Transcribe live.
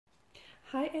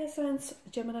Hi air signs,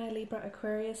 Gemini, Libra,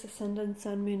 Aquarius, Ascendant,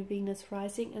 Sun, Moon, Venus,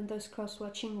 Rising, and those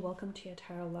cross-watching, welcome to your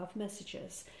Tarot Love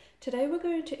Messages. Today we're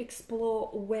going to explore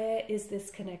where is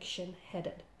this connection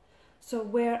headed. So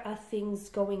where are things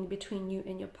going between you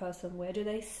and your person? Where do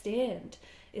they stand?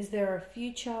 Is there a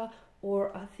future,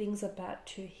 or are things about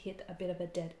to hit a bit of a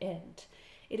dead end?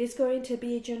 It is going to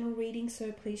be a general reading,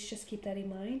 so please just keep that in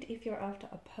mind. If you're after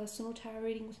a personal tarot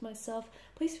reading with myself,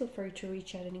 please feel free to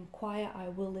reach out and inquire. I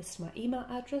will list my email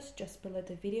address just below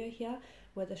the video here,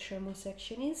 where the show more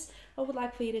section is. I would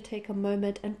like for you to take a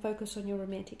moment and focus on your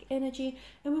romantic energy,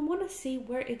 and we want to see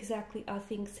where exactly are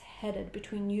things headed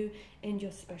between you and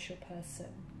your special person.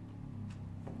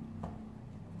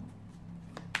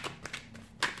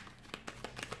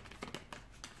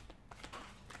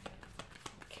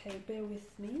 Okay, bear with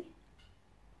me.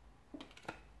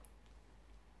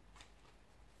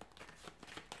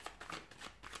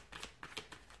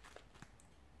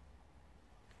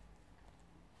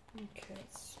 Okay,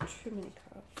 it's too many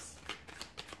cards.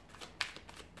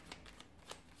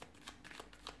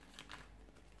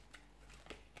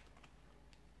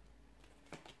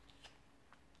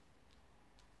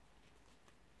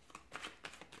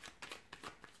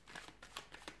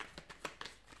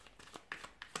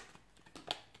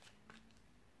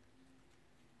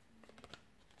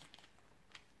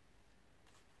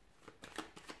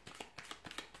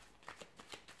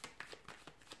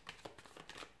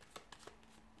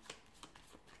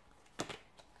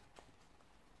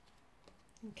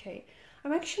 Okay,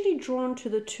 I'm actually drawn to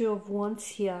the Two of Wands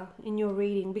here in your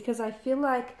reading because I feel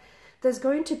like there's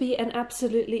going to be an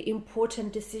absolutely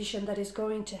important decision that is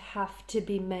going to have to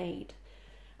be made.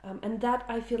 And that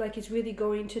I feel like is really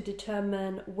going to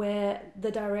determine where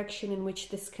the direction in which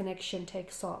this connection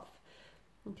takes off.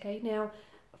 Okay, now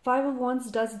Five of Wands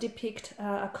does depict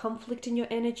a conflict in your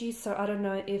energy, so I don't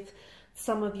know if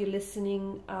some of you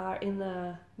listening are in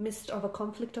the midst of a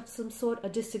conflict of some sort, a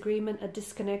disagreement, a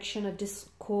disconnection, a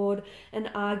discord, an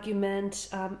argument,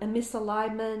 a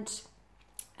misalignment,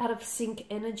 out of sync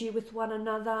energy with one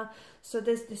another. So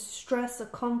there's this stress, a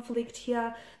conflict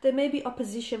here. There may be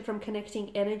opposition from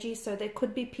connecting energy, so there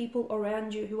could be people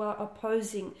around you who are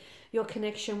opposing your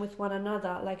connection with one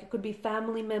another. Like it could be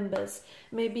family members.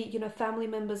 Maybe, you know, family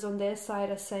members on their side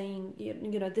are saying,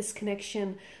 you know, this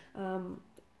connection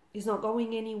is not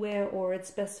going anywhere, or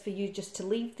it's best for you just to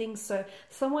leave things. So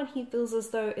someone here feels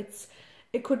as though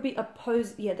it could be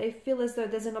opposed. Yeah, they feel as though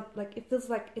there's it feels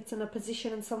like it's in a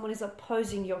position and someone is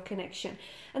opposing your connection.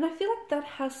 And I feel like that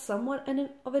has somewhat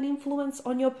of an influence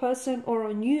on your person or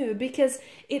on you, because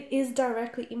it is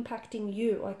directly impacting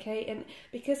you, okay? And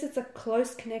because it's a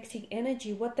close connecting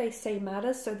energy, what they say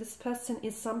matters. So this person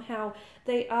is somehow,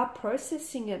 they are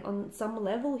processing it on some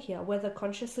level here, whether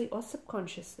consciously or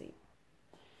subconsciously.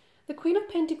 The Queen of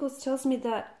Pentacles tells me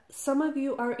that some of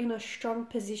you are in a strong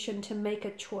position to make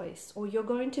a choice, or you're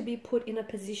going to be put in a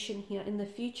position here in the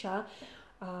future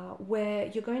where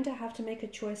you're going to have to make a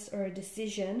choice or a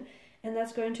decision, and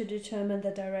that's going to determine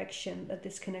the direction that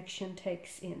this connection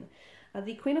takes in.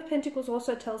 The Queen of Pentacles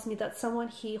also tells me that someone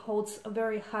here holds a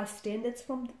very high standards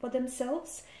for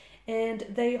themselves, and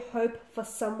they hope for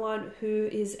someone who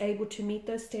is able to meet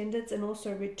those standards and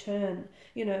also return,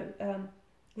 you know,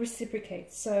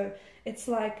 reciprocate. So it's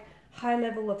like high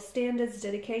level of standards,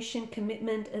 dedication,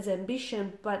 commitment as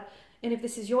ambition. And if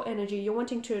this is your energy, you're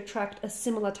wanting to attract a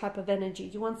similar type of energy.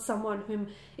 You want someone whom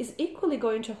is equally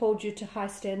going to hold you to high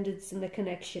standards in the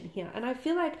connection here. And I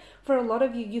feel like for a lot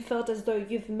of you, you felt as though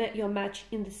you've met your match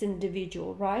in this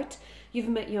individual, right? You've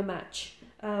met your match.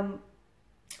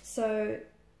 So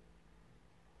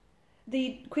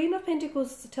the Queen of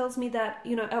Pentacles tells me that,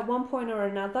 you know, at one point or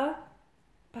another,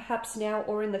 perhaps now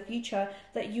or in the future,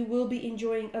 that you will be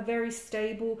enjoying a very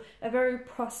stable, a very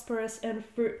prosperous and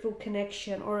fruitful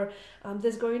connection, or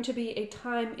there's going to be a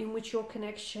time in which your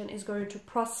connection is going to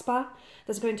prosper.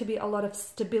 There's going to be a lot of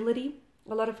stability,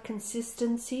 a lot of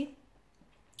consistency,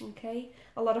 okay,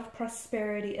 a lot of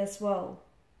prosperity as well.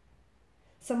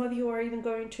 Some of you are even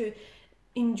going to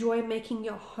enjoy making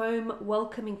your home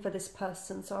welcoming for this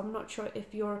person. So I'm not sure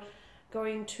if you're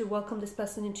going to welcome this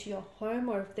person into your home,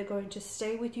 or if they're going to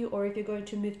stay with you, or if you're going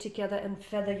to move together and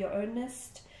feather your own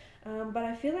nest. But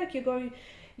I feel like you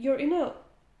are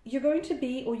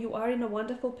in a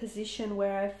wonderful position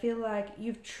where I feel like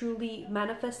you've truly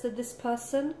manifested this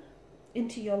person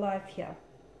into your life here.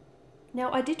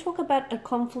 Now, I did talk about a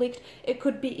conflict. It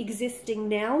could be existing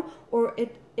now, or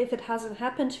if it hasn't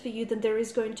happened for you, then there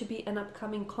is going to be an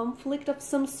upcoming conflict of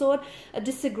some sort, a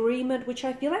disagreement, which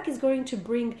I feel like is going to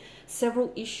bring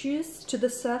several issues to the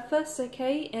surface,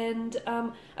 okay? And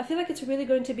I feel like it's really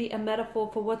going to be a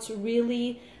metaphor for what's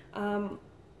really you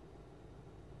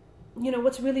know,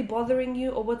 what's really bothering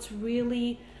you, or what's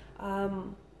really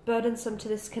burdensome to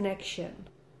this connection.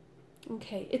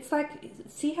 Okay, it's like,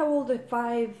 see how all the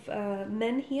five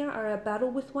men here are at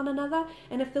battle with one another,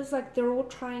 and it feels like they're all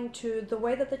trying to, the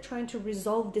way that they're trying to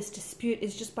resolve this dispute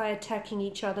is just by attacking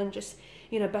each other and just,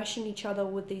 you know, bashing each other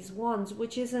with these wands,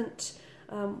 which isn't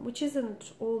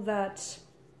all that.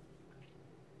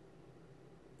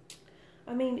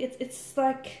 I mean, it's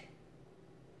like,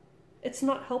 it's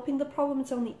not helping the problem,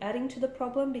 it's only adding to the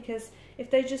problem, because if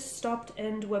they just stopped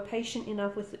and were patient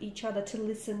enough with each other to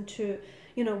listen to,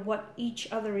 you know, what each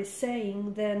other is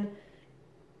saying, then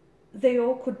they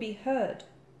all could be heard.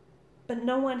 But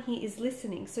no one here is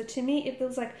listening. So to me, it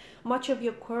feels like much of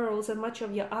your quarrels and much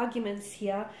of your arguments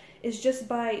here is just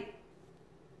by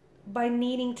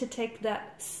needing to take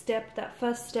that step, that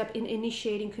first step in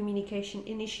initiating communication,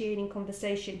 initiating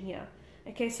conversation here.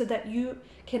 Okay, so that you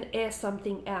can air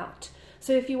something out.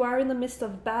 So if you are in the midst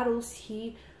of battles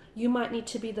here, you might need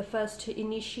to be the first to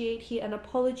initiate here an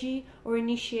apology, or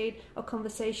initiate a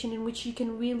conversation in which you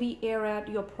can really air out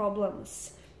your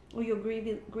problems or your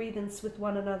grievance with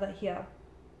one another here.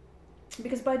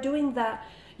 Because by doing that,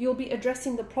 you'll be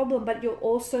addressing the problem, but you'll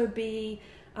also be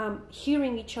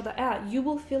hearing each other out. You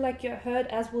will feel like you're heard,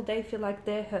 as will they feel like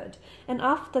they're heard. And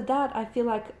after that, I feel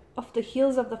like off the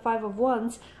heels of the Five of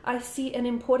Wands, I see an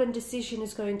important decision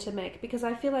is going to make, because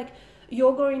I feel like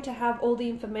you're going to have all the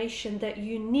information that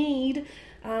you need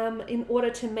in order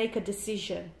to make a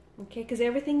decision. Okay, because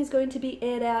everything is going to be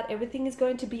aired out, everything is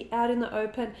going to be out in the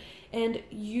open, and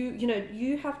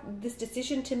you have this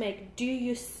decision to make. Do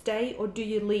you stay or do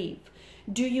you leave?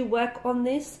 Do you work on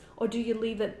this, or do you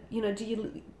leave it? You know, do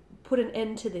you put an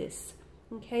end to this?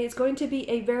 Okay, it's going to be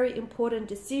a very important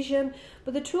decision.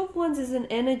 But the Two of Wands is an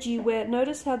energy where,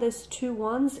 notice how there's two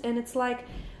wands, and it's like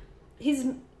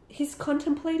he's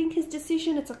contemplating his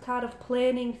decision. It's a card of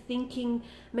planning, thinking,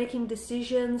 making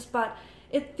decisions, but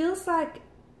it feels like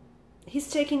he's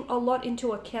taking a lot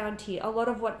into account here, a lot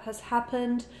of what has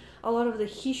happened, a lot of the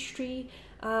history,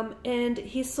 and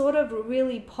he's sort of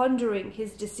really pondering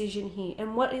his decision here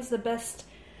and what is the best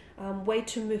way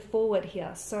to move forward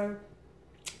here. So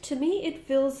to me, it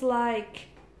feels like,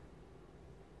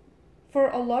 for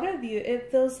a lot of you,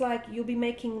 it feels like you'll be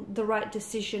making the right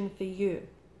decision for you.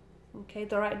 Okay,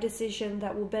 the right decision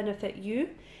that will benefit you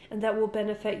and that will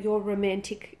benefit your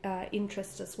romantic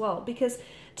interest as well. Because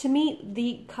to me,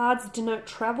 the cards denote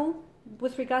travel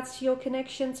with regards to your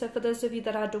connection. So for those of you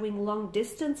that are doing long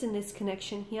distance in this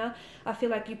connection here, I feel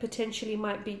like you potentially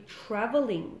might be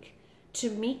traveling to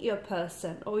meet your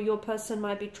person, or your person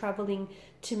might be traveling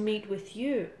to meet with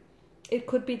you. It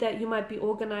could be that you might be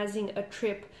organizing a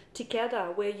trip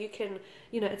together where you can,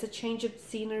 you know, it's a change of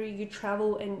scenery, you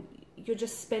travel and you're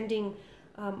just spending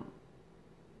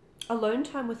alone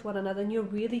time with one another, and you're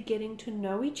really getting to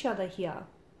know each other here.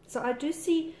 So I do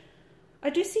see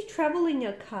travel in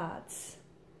your cards.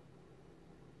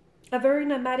 A very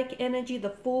nomadic energy, the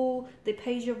Fool, the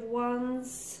Page of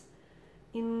Wands,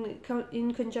 in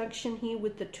conjunction here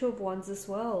with the Two of Wands as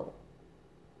well.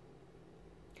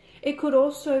 It could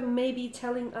also maybe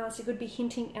telling us, it could be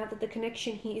hinting out that the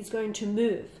connection here is going to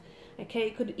move. Okay,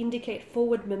 it could indicate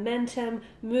forward momentum,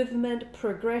 movement,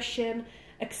 progression,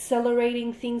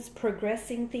 accelerating things,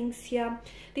 progressing things here.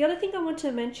 The other thing I want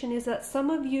to mention is that some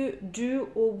of you do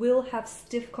or will have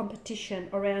stiff competition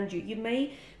around you. You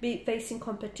may be facing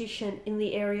competition in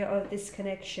the area of this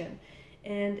connection,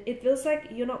 and it feels like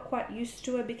you're not quite used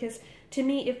to it, because to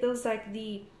me it feels like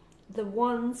the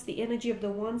wands, the energy of the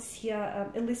wands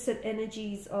here, illicit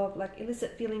energies of, like,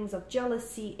 illicit feelings of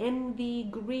jealousy, envy,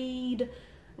 greed,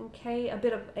 okay, a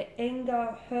bit of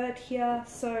anger, hurt here.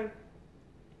 So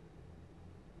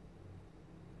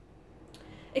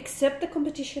accept the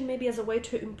competition maybe as a way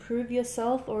to improve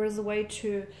yourself, or as a way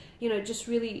to, you know, just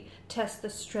really test the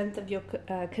strength of your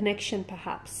connection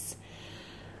perhaps.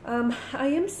 I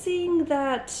am seeing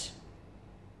that,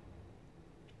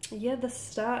 yeah, the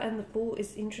Star and the Fool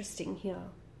is interesting here,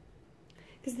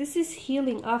 because this is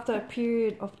healing after a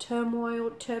period of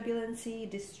turmoil, turbulency,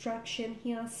 distraction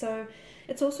here. So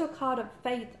it's also a card of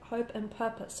faith, hope and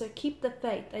purpose. So keep the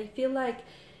faith. I feel like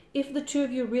if the two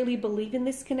of you really believe in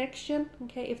this connection,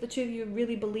 okay, if the two of you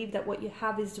really believe that what you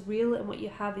have is real and what you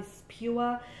have is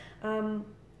pure,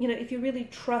 you know, if you really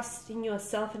trust in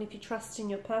yourself, and if you trust in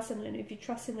your person, and if you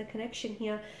trust in the connection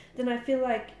here, then I feel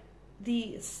like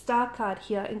the Star card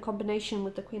here in combination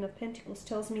with the Queen of Pentacles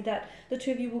tells me that the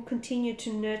two of you will continue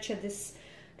to nurture this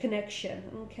connection,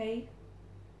 okay?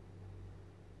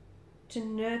 To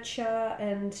nurture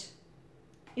and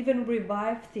even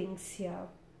revive things here.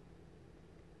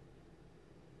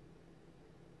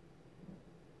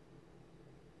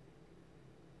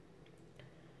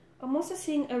 I'm also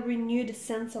seeing a renewed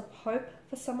sense of hope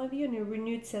for some of you, and a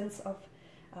renewed sense of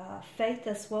faith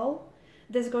as well.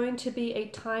 There's going to be a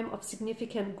time of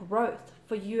significant growth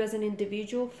for you as an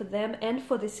individual, for them, and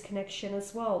for this connection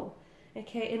as well.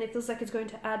 Okay, and it feels like it's going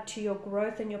to add to your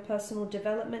growth and your personal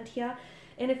development here.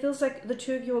 And it feels like the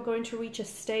two of you are going to reach a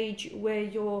stage where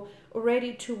you're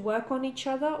ready to work on each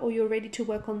other, or you're ready to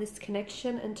work on this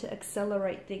connection and to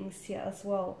accelerate things here as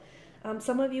well.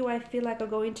 Some of you, I feel like, are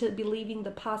going to be leaving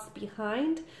the past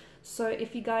behind. So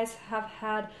if you guys have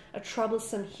had a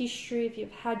troublesome history, if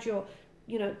you've had your,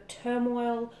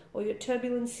 turmoil or your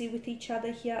turbulency with each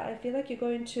other here, I feel like you're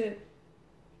going to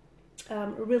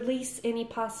release any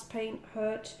past pain,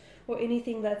 hurt, or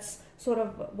anything that's sort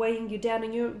of weighing you down,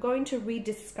 and you're going to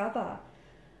rediscover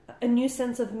a new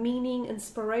sense of meaning,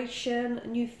 inspiration,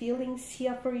 new feelings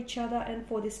here for each other and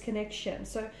for this connection.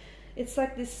 So it's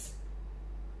like this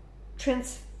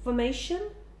transformative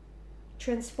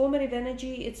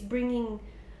energy.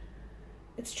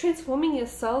 It's transforming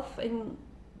yourself in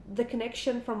the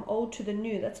connection from old to the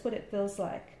new. That's what it feels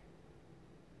like.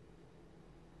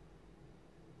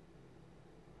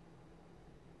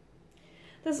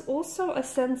 There's also a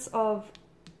sense of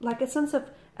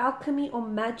alchemy or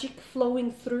magic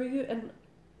flowing through you and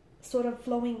sort of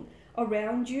flowing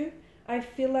around you. I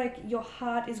feel like your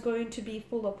heart is going to be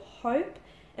full of hope,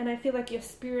 and I feel like your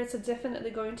spirits are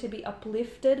definitely going to be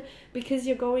uplifted, because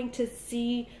you're going to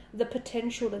see the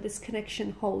potential that this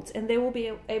connection holds, and they will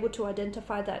be able to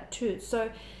identify that too.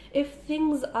 So if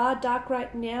things are dark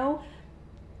right now,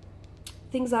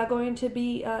 things are going to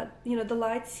be, the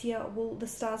lights here, the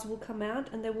stars will come out,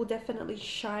 and they will definitely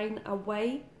shine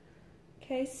away.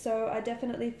 Okay, so I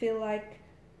definitely feel like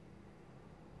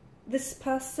this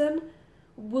person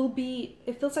will be,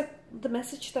 it feels like the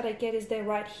message that I get is they're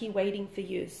right here waiting for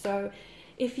you. So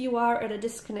if you are at a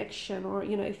disconnection, or,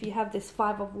 if you have this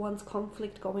 5 of Wands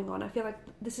conflict going on, I feel like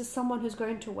this is someone who's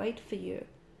going to wait for you,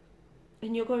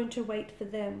 and you're going to wait for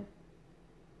them.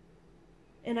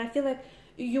 And I feel like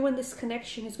you and this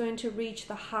connection is going to reach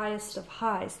the highest of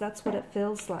highs. That's what it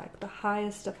feels like, the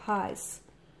highest of highs.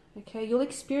 Okay, you'll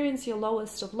experience your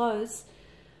lowest of lows,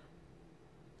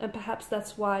 and perhaps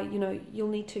that's why, you'll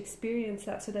need to experience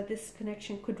that, so that this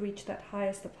connection could reach that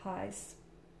highest of highs.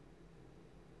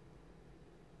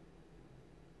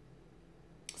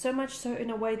 So much so in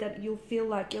a way that you'll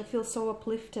feel so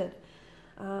uplifted,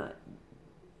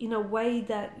 in a way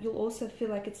that you'll also feel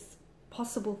like it's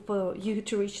possible for you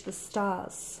to reach the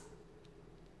stars.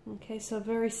 Okay, so a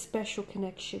very special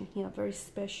connection here, very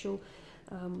special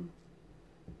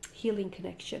healing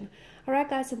connection. All right,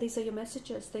 guys, and these are your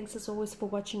messages. Thanks as always for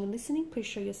watching and listening. Please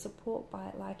show your support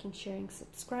by liking, sharing,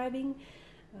 subscribing.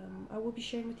 I will be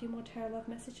sharing with you more tarot love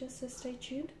messages, so stay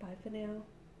tuned. Bye for now.